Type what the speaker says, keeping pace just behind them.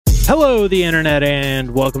Hello, the internet,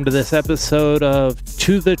 and welcome to this episode of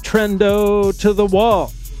To the Trendow, To the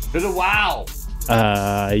Wall. To the wow.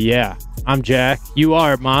 Yeah. I'm Jack. You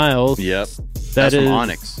are Miles. Yep. That's from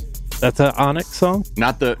Onyx. That's an Onyx song?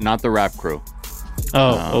 Not the rap crew.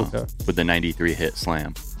 Oh, okay. With the 93 hit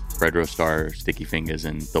Slam. Fredro Starr, Sticky Fingers,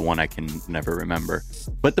 and the one I can never remember.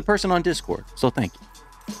 But the person on Discord, so thank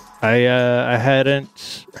you. I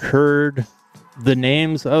hadn't heard the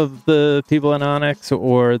names of the people in Onyx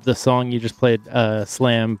or the song you just played,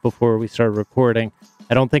 Slam, before we started recording.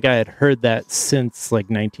 I don't think I had heard that since like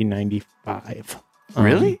 1995.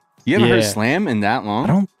 Really? You haven't heard Slam in that long? I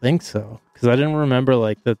don't think so, because I didn't remember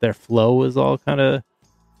like that their flow was all kind of...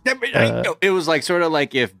 it was like sort of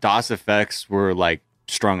like if DOS effects were like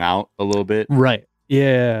strung out a little bit. Right.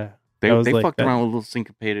 Yeah. They like fucked around with a little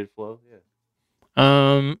syncopated flow. Yeah.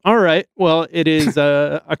 All right. Well, it is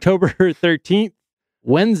October 13th,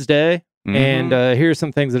 Wednesday, and here's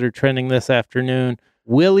some things that are trending this afternoon.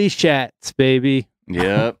 Willie Shatz, baby.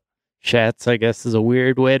 Yep. Shatz, I guess, is a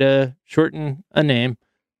weird way to shorten a name,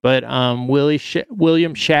 but William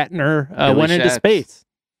Shatner went into space,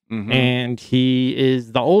 and he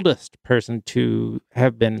is the oldest person to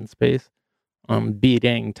have been in space,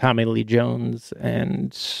 beating Tommy Lee Jones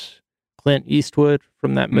and Clint Eastwood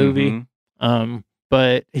from that movie.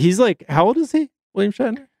 But he's like, how old is he, William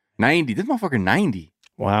Shatner? 90. This motherfucker 90.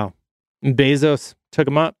 Wow. And Bezos took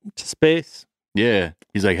him up to space. Yeah.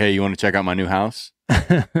 He's like, hey, you want to check out my new house?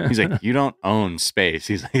 He's like, you don't own space.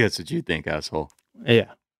 He's like, that's what you think, asshole.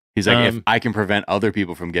 Yeah. He's like, if I can prevent other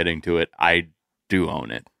people from getting to it, I do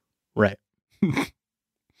own it. Right.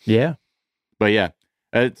 Yeah. But yeah,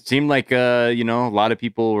 it seemed like, a lot of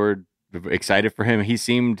people were excited for him. He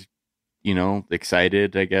seemed,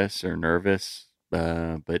 excited, I guess, or nervous.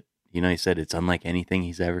 But, he said it's unlike anything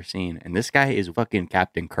he's ever seen. And this guy is fucking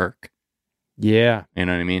Captain Kirk. Yeah. You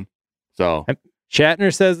know what I mean? So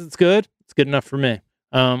Shatner says it's good. It's good enough for me.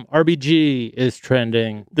 RBG is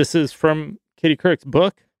trending. This is from Katie Couric's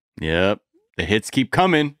book. Yep. The hits keep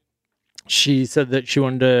coming. She said that she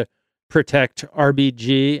wanted to protect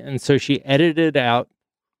RBG, and so she edited out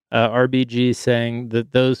RBG saying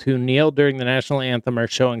that those who kneel during the national anthem are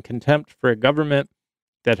showing contempt for a government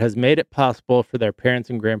that has made it possible for their parents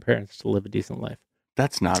and grandparents to live a decent life.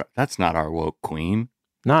 That's not our woke queen.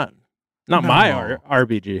 Not my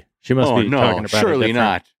RBG. She must be talking about surely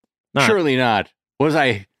not. Surely not.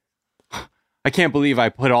 I can't believe I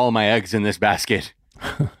put all my eggs in this basket.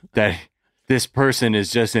 That this person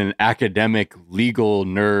is just an academic legal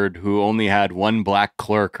nerd who only had one black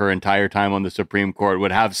clerk her entire time on the Supreme Court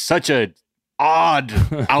would have such a odd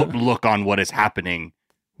outlook on what is happening.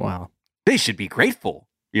 Wow. They should be grateful.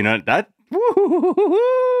 That.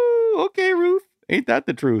 Okay, Ruth. Ain't that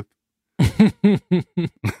the truth?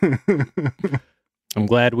 I'm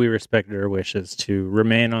glad we respected her wishes to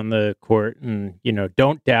remain on the court and,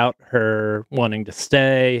 don't doubt her wanting to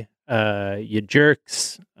stay. You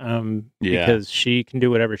jerks. Because she can do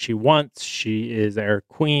whatever she wants. She is our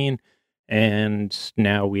queen. And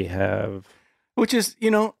now we have... Which is,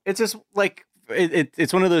 it's just like,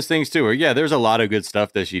 it's one of those things too, where, yeah, there's a lot of good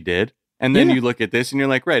stuff that she did. And then you look at this and you're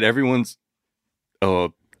like, right, everyone's,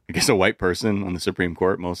 I guess a white person on the Supreme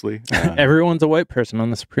Court, mostly. Everyone's a white person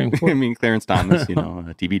on the Supreme Court. I mean, Clarence Thomas,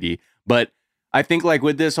 TBD. But I think like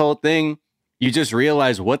with this whole thing, you just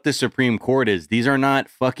realize what the Supreme Court is. These are not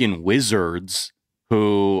fucking wizards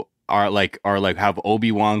who are like have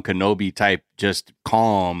Obi-Wan Kenobi type just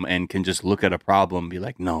calm and can just look at a problem and be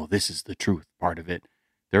like, no, this is the truth part of it.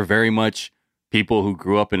 They're very much people who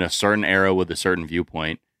grew up in a certain era with a certain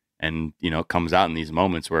viewpoint. And, it comes out in these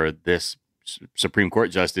moments where this Supreme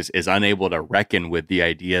Court justice is unable to reckon with the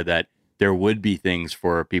idea that there would be things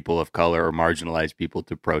for people of color or marginalized people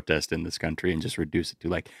to protest in this country and just reduce it to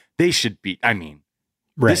like, they should be,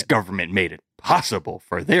 this government made it possible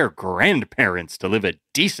for their grandparents to live a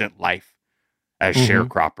decent life as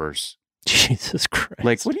sharecroppers. Jesus Christ.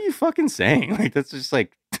 Like, what are you fucking saying? Like, that's just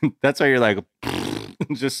like, that's why you're like,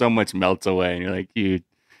 just so much melts away. And you're like,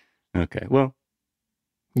 okay, well.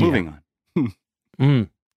 Moving on.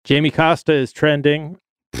 Jamie Costa is trending.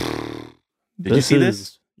 Did you see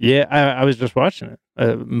this? Yeah, I was just watching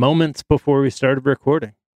it moments before we started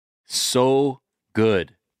recording. So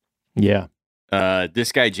good. Yeah.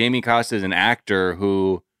 This guy, Jamie Costa, is an actor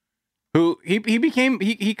who he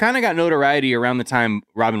kind of got notoriety around the time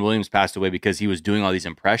Robin Williams passed away because he was doing all these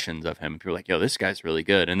impressions of him. People were like, yo, this guy's really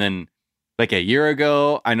good. And then like a year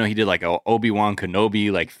ago, I know he did like a Obi-Wan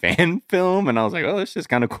Kenobi like fan film, and I was like, oh, that's just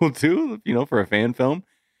kind of cool too, for a fan film.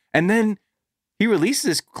 And then he released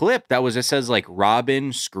this clip that just says like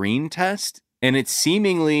Robin screen test, and it's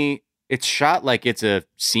it's shot like it's a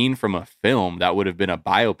scene from a film that would have been a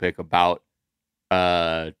biopic about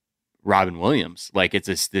Robin Williams. Like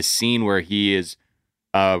it's this scene where he is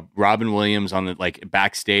Robin Williams on the like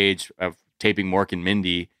backstage of taping Mork and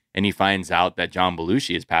Mindy, and he finds out that John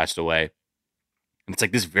Belushi has passed away. And it's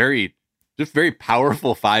like this very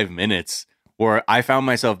powerful 5 minutes where I found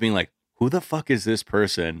myself being like, who the fuck is this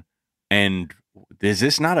person? And is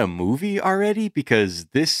this not a movie already? Because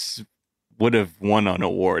this would have won an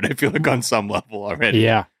award, I feel like, on some level already.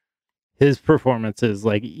 Yeah. His performance is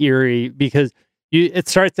like eerie because it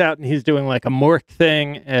starts out and he's doing like a Mork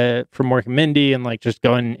thing from Mork and Mindy and like just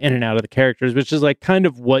going in and out of the characters, which is like kind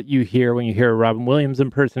of what you hear when you hear a Robin Williams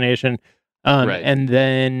impersonation. Right. And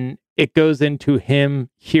then it goes into him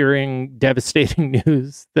hearing devastating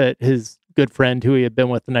news that his good friend who he had been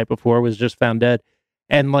with the night before was just found dead.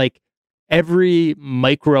 And like every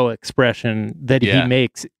micro expression that he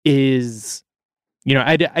makes is, you know,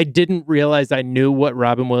 I didn't realize I knew what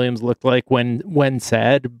Robin Williams looked like when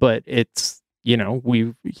sad, but it's, you know,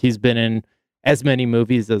 he's been in as many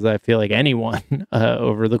movies as I feel like anyone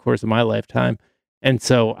over the course of my lifetime. And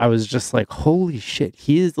so I was just like, holy shit,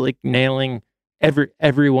 he is like nailing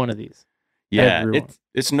every one of these. Yeah,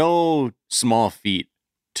 it's no small feat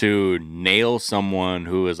to nail someone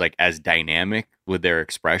who is like as dynamic with their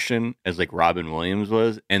expression as like Robin Williams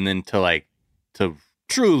was, and then to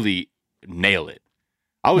truly nail it.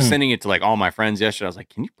 I was sending it to like all my friends yesterday. I was like,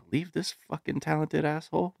 can you believe this fucking talented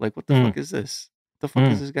asshole? Like, what the fuck is this? What the fuck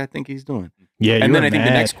does this guy think he's doing? Yeah, and then I think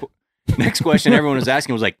the next question everyone was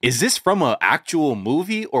asking was like, is this from an actual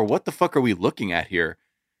movie or what the fuck are we looking at here?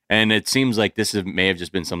 And it seems like this may have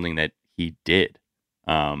just been something that he did.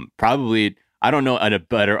 Probably, I don't know a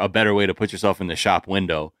better way to put yourself in the shop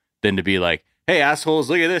window than to be like, hey, assholes,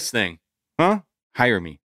 look at this thing. Huh? Hire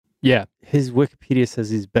me. Yeah. His Wikipedia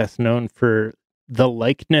says he's best known for the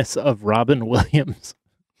likeness of Robin Williams.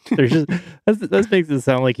 There's just that makes it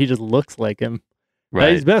sound like he just looks like him.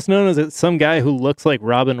 Right. He's best known as some guy who looks like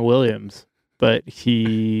Robin Williams, but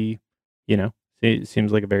he, you know, he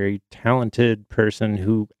seems like a very talented person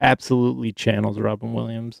who absolutely channels Robin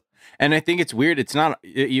Williams. And I think it's weird. It's not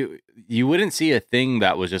you wouldn't see a thing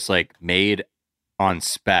that was just like made on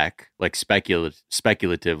spec, like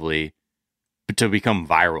speculatively, to become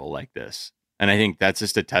viral like this. And I think that's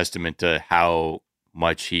just a testament to how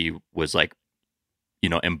much he was like, you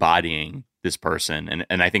know, embodying this person.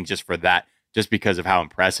 And I think just for that, just because of how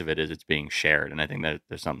impressive it is, it's being shared. And I think that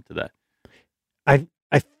there's something to that.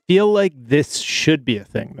 I feel like this should be a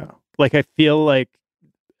thing though. Like, I feel like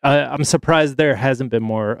I'm surprised there hasn't been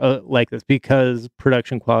more like this, because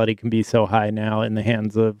production quality can be so high now in the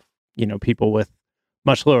hands of, you know, people with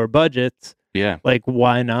much lower budgets. Yeah. Like,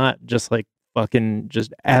 why not just like fucking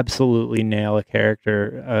just absolutely nail a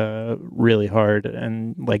character really hard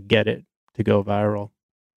and like get it to go viral?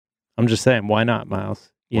 I'm just saying, why not,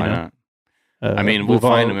 Miles? Why not? I mean, we'll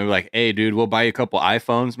find them and be like, hey, dude, we'll buy you a couple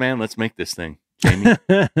iPhones, man. Let's make this thing. Jamie,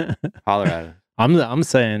 holler at it. I'm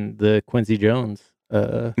saying the Quincy Jones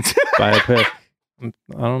biopic. I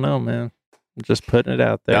don't know, man. I'm just putting it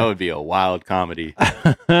out there. That would be a wild comedy.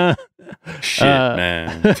 Shit,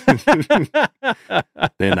 man.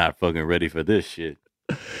 They're not fucking ready for this shit.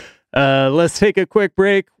 Let's take a quick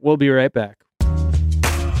break. We'll be right back.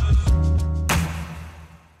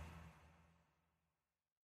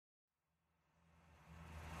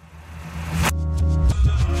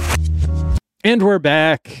 And we're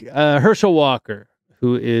back. Herschel Walker,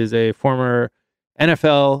 who is a former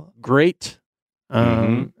NFL great,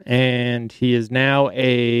 and he is now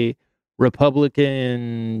a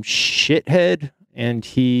Republican shithead, and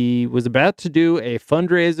he was about to do a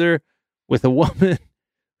fundraiser with a woman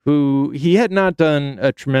who he had not done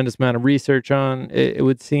a tremendous amount of research on, it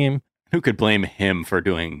would seem. Who could blame him for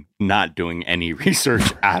not doing any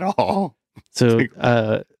research at all? So,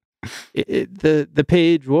 the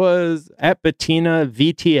page was at Bettina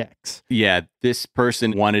VTX. Yeah, this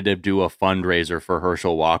person wanted to do a fundraiser for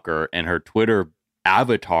Herschel Walker, and her Twitter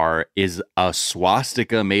avatar is a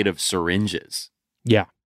swastika made of syringes. Yeah,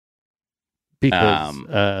 because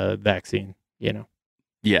vaccine, you know.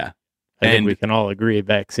 Yeah, I think we can all agree,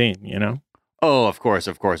 vaccine, you know. Oh, of course.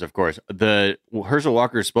 The Herschel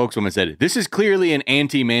Walker spokeswoman said, "This is clearly an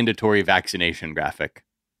anti-mandatory vaccination graphic."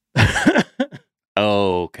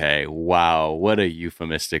 Okay, wow. What a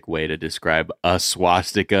euphemistic way to describe a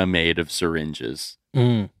swastika made of syringes.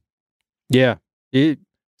 Yeah.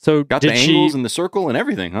 So got the angles and the circle and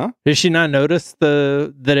everything, huh? Did she not notice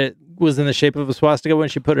that it was in the shape of a swastika when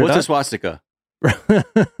she put it up? What's a swastika?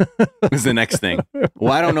 Is the next thing.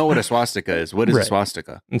 Well, I don't know what a swastika is. What is a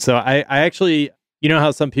swastika? And so I actually You know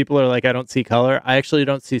how some people are like, I don't see color? I actually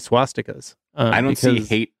don't see swastikas. I don't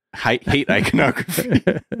see hate iconography.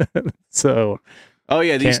 So, oh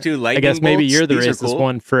yeah, these two lightning I guess maybe bolts, you're the these are racist cool.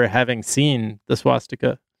 one for having seen the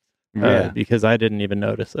swastika. Because I didn't even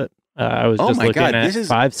notice it. I was just looking at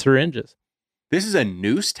 5 syringes. This is a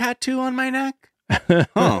noose tattoo on my neck?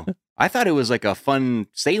 Huh. I thought it was like a fun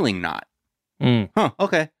sailing knot. Huh,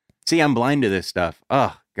 okay. See, I'm blind to this stuff.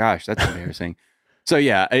 Oh, gosh, that's embarrassing. So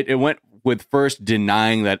yeah, it went with first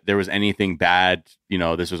denying that there was anything bad. You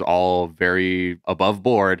know, this was all very above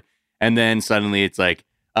board. And then suddenly it's like,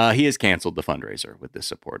 he has canceled the fundraiser with this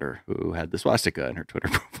supporter who had the swastika in her Twitter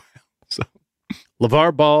profile. So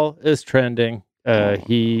LaVar Ball is trending.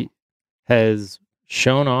 He has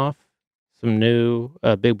shown off some new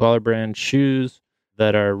Big Baller Brand shoes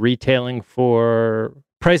that are retailing for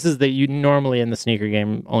prices that you normally in the sneaker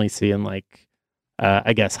game only see in like,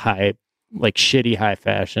 I guess, shitty high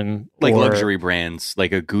fashion. Like luxury brands,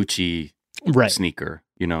 like a Gucci sneaker,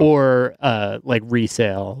 you know? Or like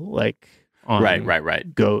resale, like on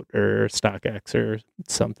right. Goat or StockX or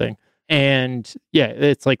something. And yeah,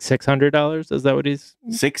 it's like $600. Is that what he's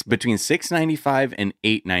between $695 and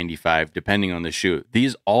 $895, depending on the shoe.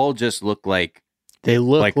 These all just look like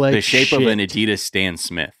like the shape shit. of an Adidas Stan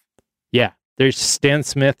Smith. Yeah, there's Stan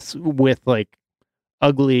Smiths with like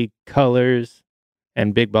ugly colors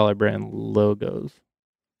and Big Baller Brand logos.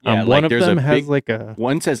 Yeah, one of them has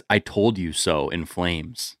one says "I told you so" in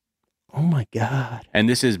flames. Oh my god! And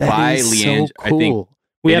this is by Leangelo. So cool. I think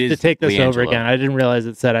we have to take this over again. I didn't realize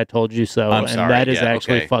it said "I told you so," I'm sorry. That is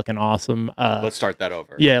actually fucking awesome. Let's start that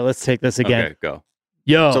over. Yeah, let's take this again. Okay, go.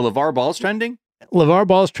 Yo, so LaVar Ball's trending. LaVar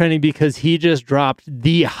Ball's trending because he just dropped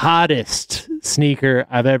the hottest sneaker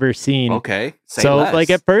I've ever seen. Okay, so like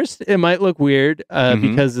at first it might look weird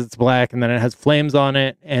because it's black and then it has flames on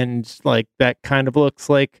it and like that kind of looks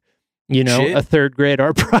like, you know, a third grade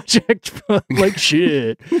art project. Like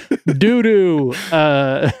shit, doo doo.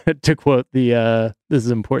 To quote the this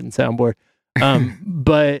is important soundboard.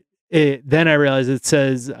 But then I realized it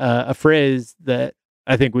says a phrase that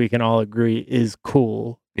I think we can all agree is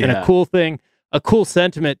cool and a cool thing. A cool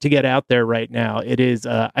sentiment to get out there right now. It is,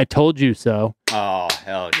 I told you so. Oh,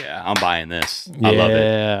 hell yeah. I'm buying this. I love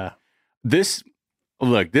it. This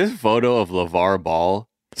photo of LaVar Ball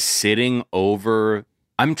sitting over,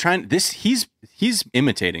 he's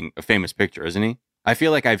imitating a famous picture, isn't he? I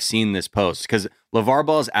feel like I've seen this post because LaVar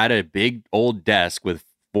Ball's at a big old desk with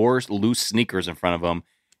 4 loose sneakers in front of him.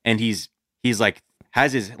 And he's like,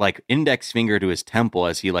 has his like index finger to his temple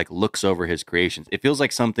as he like looks over his creations. It feels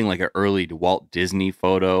like something like an early Walt Disney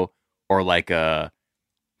photo or like a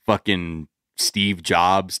fucking Steve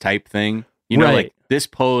Jobs type thing. You know, like this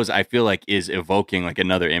pose I feel like is evoking like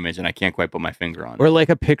another image and I can't quite put my finger on it. Or like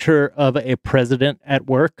a picture of a president at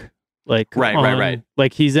work. Like right.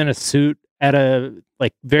 Like he's in a suit at a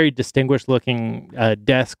like very distinguished looking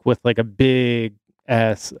desk with like a big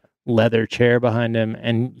ass leather chair behind him.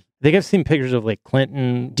 And I think I've seen pictures of like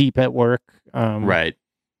Clinton deep at work. Right.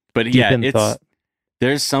 But yeah,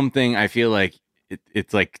 there's something I feel like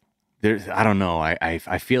it's like there's, I don't know. I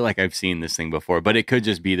feel like I've seen this thing before, but it could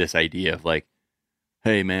just be this idea of like,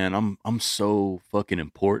 hey man, I'm so fucking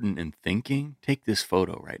important in thinking. Take this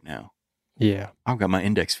photo right now. Yeah. I've got my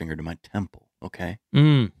index finger to my temple. Okay.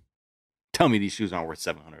 Tell me these shoes aren't worth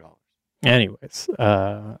 $700. Anyways,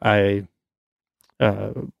 I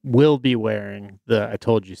will be wearing the "I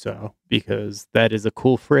told you so" because that is a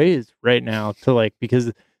cool phrase right now to like,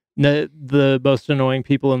 because the most annoying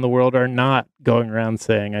people in the world are not going around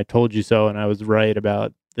saying "I told you so" and I was right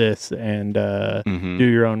about this and do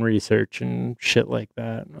your own research and shit like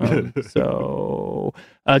that. So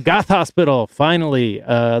Goth Hospital, finally,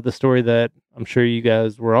 the story that I'm sure you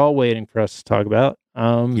guys were all waiting for us to talk about.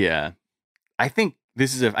 Yeah, I think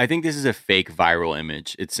this is a fake viral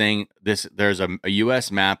image. It's saying there's a U.S.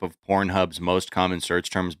 map of Pornhub's most common search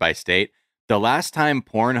terms by state. The last time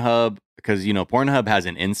Pornhub, because you know Pornhub has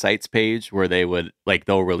an insights page where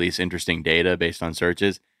they'll release interesting data based on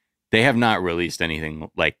searches. They have not released anything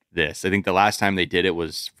like this. I think the last time they did it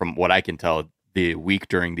was, from what I can tell, the week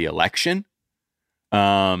during the election.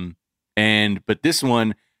 But this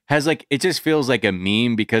one has like, it just feels like a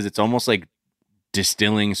meme because it's almost like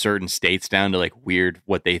distilling certain states down to like weird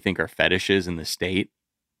what they think are fetishes in the state.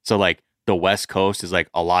 So like the West Coast is like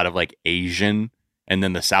a lot of like Asian, and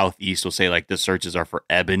then the Southeast will say like the searches are for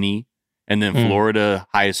ebony, and then Florida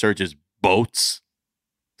highest search is boats.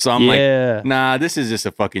 So I'm like, nah, this is just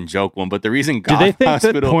a fucking joke one. But the reason do they think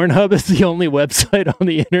that Pornhub is the only website on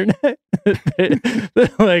the internet?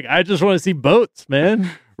 Like, I just want to see boats, man.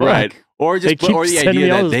 Right. Or just the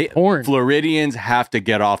idea that Floridians have to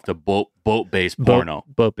get off the boat-based porno.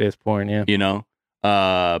 Boat-based porn, yeah. You know?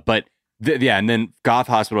 But and then Goth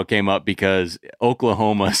Hospital came up because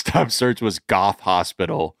Oklahoma's top search was Goth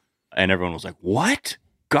Hospital. And everyone was like, what?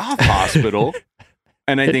 Goth Hospital?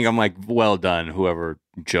 And I think I'm like, well done, whoever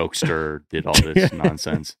jokester did all this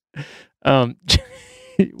nonsense.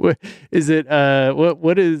 Is it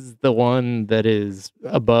what is the one that is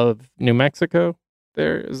above New Mexico?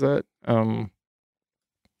 There is that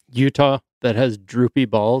Utah that has droopy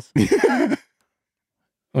balls.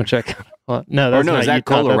 Which I no, that's not is that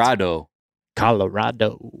Utah, Colorado?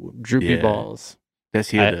 Colorado droopy balls. That's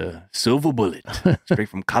here the silver bullet straight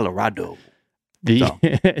from Colorado.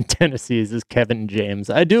 Tennessee's is Kevin James.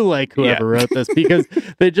 I do like whoever wrote this because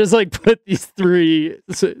they just like put these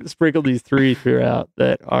sprinkle these three throughout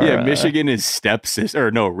that are. Michigan is stepsister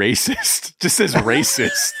or no racist. Just says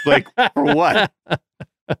racist. Like for what?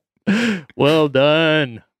 Well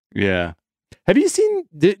done. Yeah. Have you seen?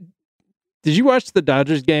 Did you watch the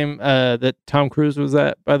Dodgers game that Tom Cruise was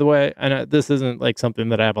at? By the way, I know this isn't like something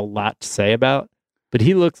that I have a lot to say about, but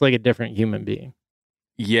he looks like a different human being.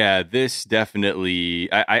 Yeah, this definitely.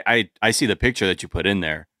 I see the picture that you put in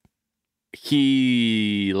there.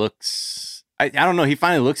 He looks. I don't know. He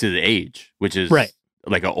finally looks his age, which is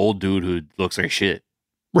like an old dude who looks like shit.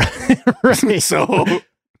 Right. So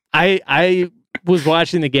I was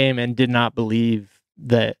watching the game and did not believe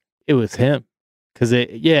that it was him. Because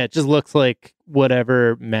it just looks like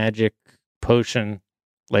whatever magic potion,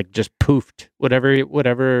 like just poofed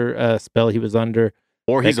whatever spell he was under.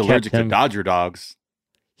 Or he's allergic to Dodger dogs.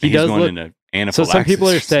 He does going look into anaphylaxis. So some people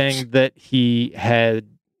are saying that he had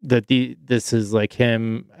this is like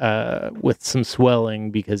him with some swelling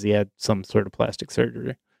because he had some sort of plastic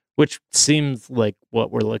surgery, which seems like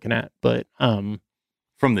what we're looking at. But from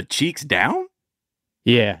the cheeks down,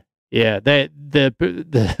 yeah. The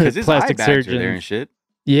his plastic eye surgeon are there and shit.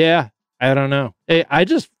 Yeah, I don't know. I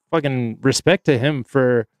just fucking respect to him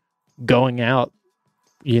for going out,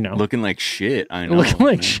 looking like shit. I know, looking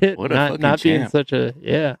like shit. What a not champ. being such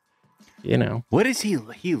a What is he?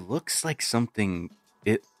 He looks like something.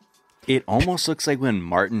 It almost looks like when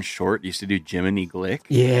Martin Short used to do Jiminy Glick.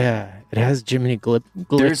 Yeah, it has Jiminy Glick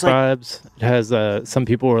vibes. It has some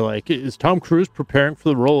people were like, is Tom Cruise preparing for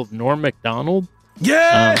the role of Norm Macdonald?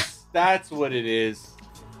 Yes. That's what it is.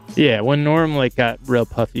 Yeah, when Norm got real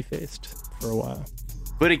puffy faced for a while.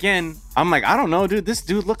 But again, I'm like, I don't know, dude. This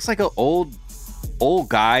dude looks like an old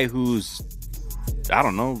guy who's, I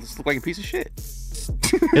don't know, looks like a piece of shit.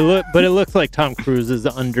 But it looks like Tom Cruise is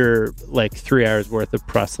under like 3 hours worth of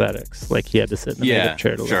prosthetics. Like he had to sit in a makeup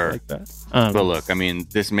chair to look like that. But look, I mean,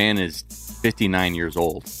 this man is 59 years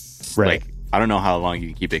old. Right. Like, I don't know how long you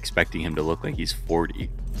can keep expecting him to look like he's 40.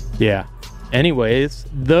 Yeah. Anyways,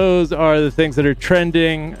 those are the things that are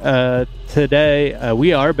trending today.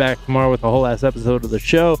 We are back tomorrow with a whole ass episode of the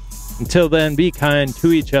show. Until then, be kind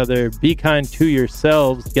to each other. Be kind to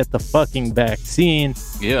yourselves. Get the fucking vaccine.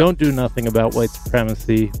 Yeah. Don't do nothing about white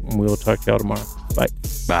supremacy. And we will talk to y'all tomorrow. Bye.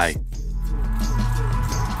 Bye.